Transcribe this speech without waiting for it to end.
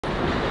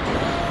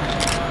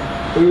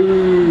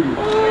Ooh.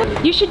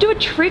 You should do a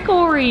trick,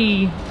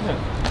 Ori. Yeah.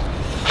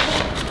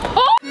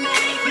 Oh!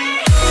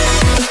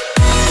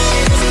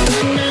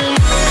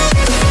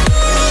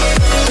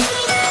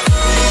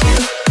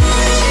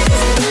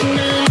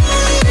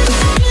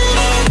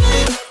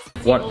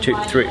 One, two,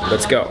 three,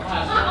 let's go.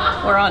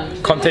 We're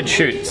on. Content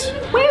shoots.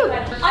 Woo!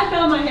 I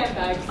found my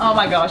handbag. Oh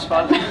my gosh,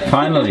 Von.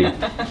 Finally.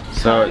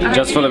 So,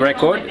 just for the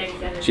record,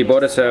 she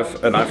bought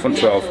herself an iPhone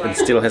 12 and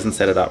still hasn't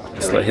set it up.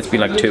 It's been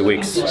like 2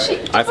 weeks.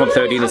 iPhone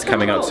 13 is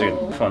coming out soon.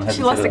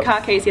 She lost the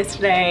car keys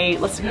yesterday.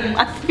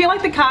 I feel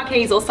like the car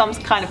keys or some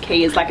kind of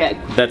key is like a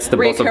That's the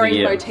boss of the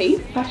year.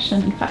 motif.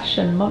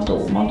 Fashion,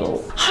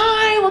 model.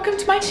 Hi, welcome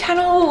to my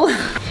channel.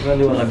 I'm gonna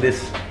do one like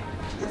this.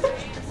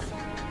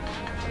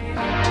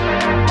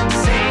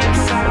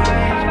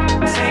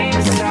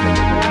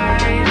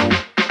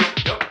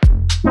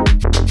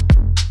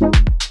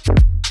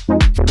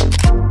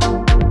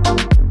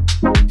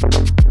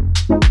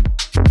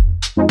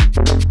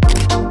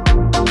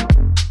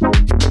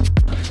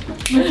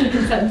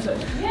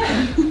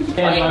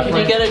 Can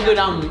you get a good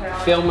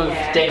film of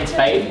Dan's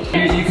fade?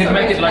 You can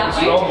make it like a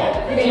slow-mo.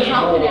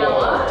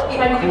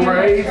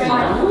 Crazy. I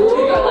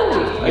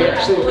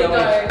actually feel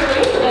like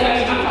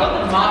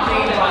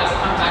marketing advice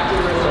come back to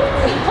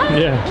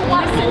Yeah.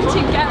 Listen to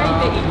Gary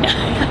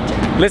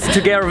V. Listen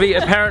to Gary V.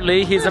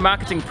 Apparently, he's a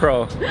marketing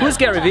pro. Who's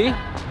Gary V?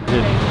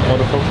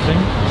 Autofocusing.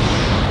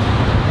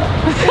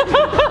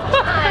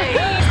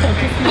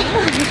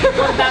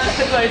 That's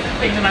the closest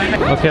thing to my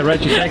Okay,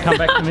 Rach, you say come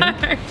back to me.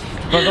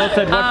 For those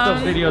that watch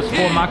those videos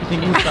for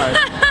marketing insights.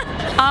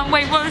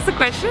 Wait, what was the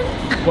question?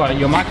 Well,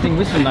 your marketing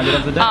wisdom nugget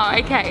of the day. Oh,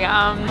 okay.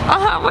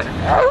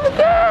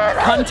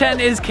 Content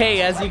is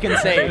key, as you can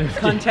see.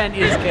 Content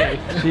is key.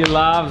 She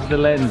loves the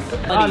lens.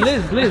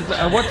 Liz,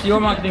 what's your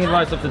marketing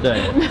advice of the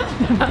day?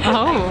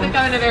 Oh.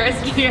 Going to the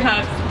rescue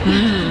house.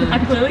 I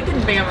clearly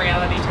couldn't be on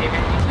reality TV.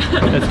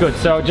 That's good.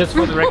 So just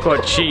for the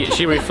record,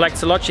 she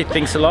reflects a lot, she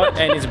thinks a lot,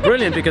 and it's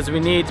brilliant because we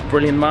need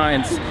brilliant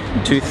minds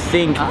to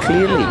think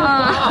clearly.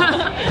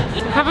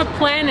 Have a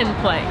plan in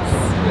place.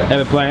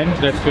 Have a plan?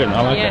 That's good.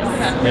 I like Yes.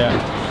 that. Yeah.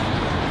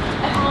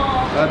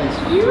 That is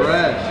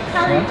fresh.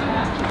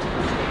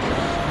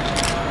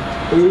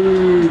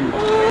 Ooh.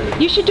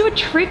 You should do a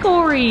trick,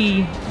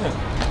 Ori.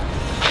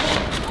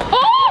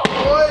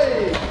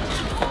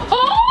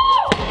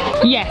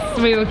 Yes,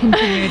 we will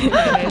continue to do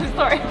this.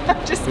 Sorry,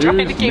 I'm just trying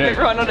to keep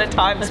everyone on a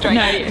time straight.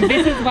 No,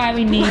 this is why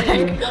we need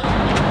you.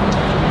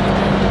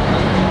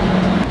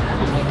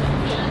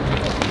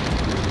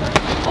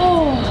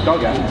 Oh. Go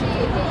again.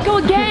 Go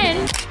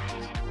again.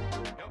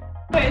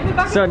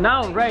 So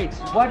now, Rach,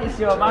 what is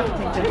your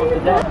marketing tip of the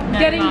day?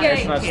 Get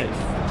engaged.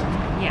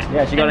 Yeah.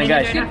 Yeah, she got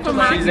engaged.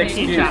 She's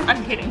excused.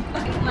 I'm kidding.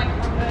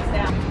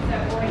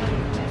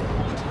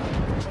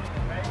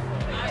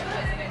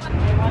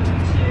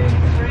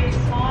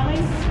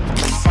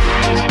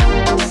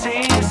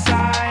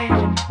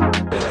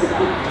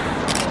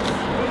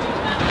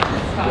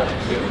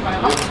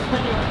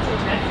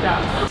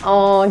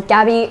 Oh,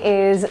 Gabby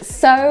is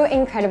so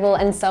incredible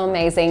and so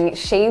amazing.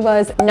 She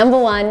was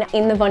 #1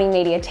 in the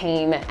VonniMedia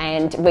team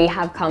and we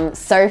have come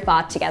so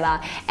far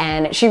together,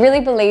 and she really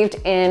believed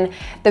in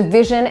the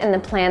vision and the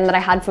plan that I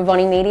had for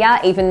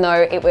VonniMedia, even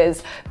though it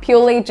was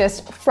purely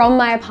just from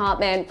my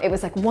apartment. It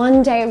was like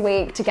 1 day a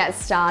week to get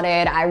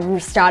started. I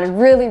started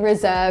really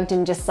reserved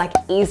and just like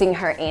easing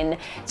her in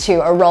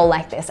to a role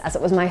like this, as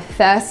it was my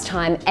first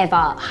time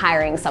ever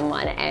hiring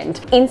someone,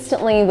 and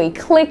instantly we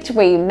clicked.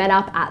 We met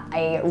up at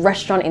a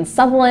restaurant in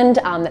Sutherland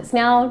that's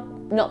now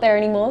not there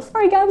anymore.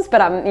 Sorry, Gabs, but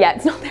yeah,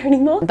 it's not there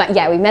anymore. But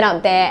yeah, we met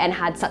up there and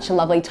had such a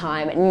lovely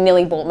time.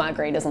 Nearly bought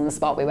margaritas on the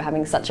spot. We were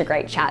having such a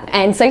great chat.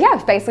 And so yeah,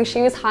 basically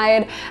she was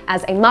hired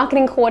as a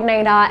marketing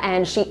coordinator,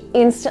 and she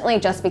instantly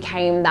just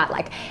became that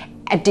like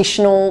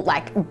additional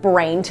like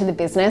brain to the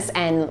business,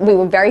 and we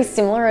were very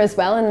similar as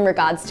well in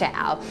regards to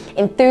our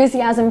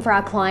enthusiasm for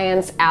our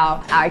clients, our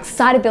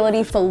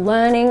excitability for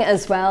learning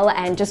as well,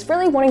 and just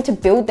really wanting to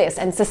build this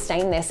and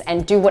sustain this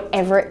and do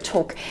whatever it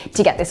took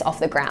to get this off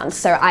the ground.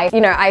 So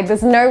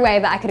there's no way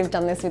that I could have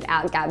done this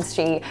without Gabs.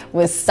 She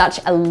was such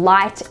a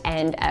light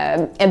and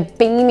a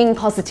beaming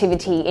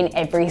positivity in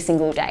every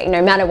single day.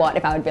 No matter what,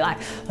 if I would be like,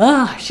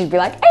 oh, she'd be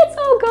like, it's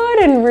all good,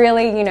 and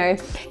really,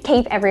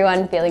 keep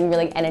everyone feeling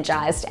really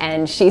energized.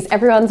 And she's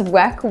everyone's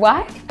work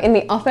wife in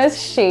the office.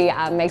 She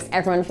makes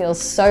everyone feel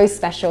so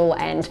special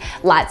and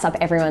lights up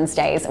everyone's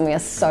days, and we are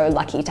so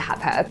lucky to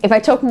have her. If I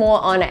talk more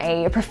on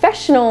a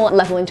professional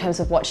level in terms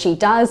of what she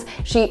does,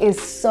 she is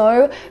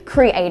so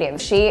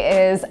creative. She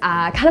is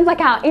kind of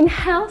like our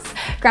in-house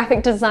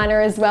graphic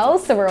designer as well.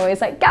 So we're always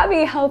like,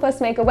 Gabby, help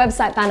us make a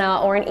website banner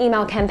or an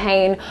email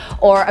campaign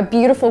or a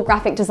beautiful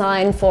graphic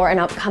design for an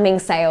upcoming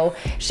sale.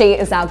 She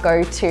is our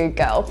go-to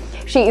girl.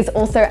 She is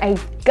also a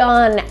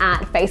gun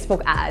at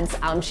Facebook ads.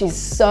 She's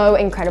so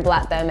incredible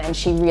at them, and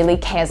she really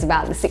cares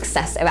about the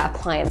success of our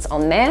clients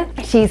on there.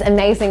 She's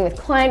amazing with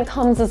client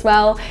comms as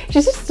well.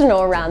 She's just an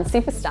all-around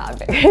superstar,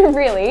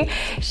 really.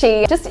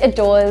 She just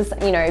adores,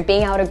 you know,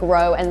 being able to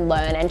grow and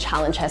learn and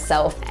challenge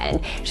herself,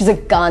 and she's a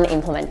gun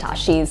implementer.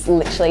 She's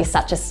literally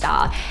such a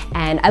star,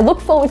 and I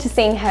look forward to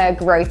seeing her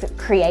growth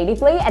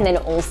creatively, and then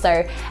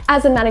also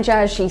as a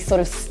manager, she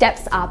sort of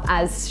steps up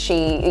as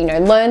she, you know,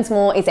 learns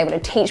more, is able to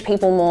teach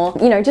people more.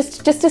 You know,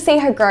 just to see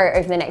her grow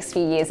over the next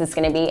few years is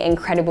going to be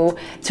incredible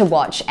to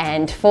watch.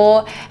 And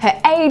for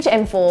her age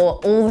and for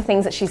all the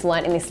things that she's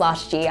learned in this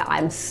last year,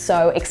 I'm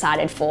so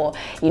excited for,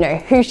 you know,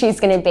 who she's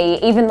going to be,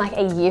 even like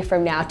a year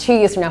from now, 2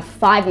 years from now,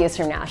 5 years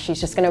from now. She's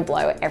just going to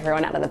blow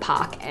everyone out of the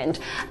park, and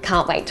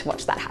can't wait to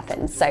watch that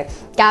happen. So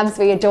Gabs,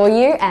 we adore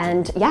you,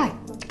 and yeah,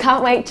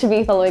 can't wait to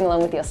be following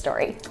along with your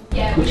story.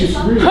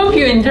 Hope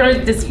you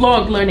enjoyed this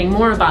vlog, learning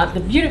more about the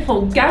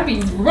beautiful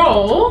Gabby's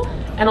role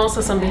and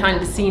also some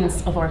behind the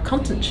scenes of our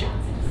content shoot.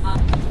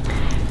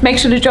 Make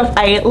sure to drop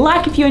a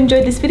like if you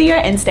enjoyed this video,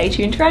 and stay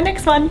tuned for our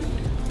next one.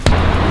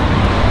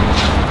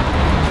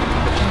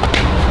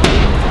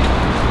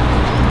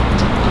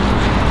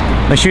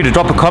 Make sure to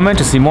drop a comment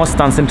to see more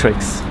stunts and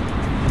tricks.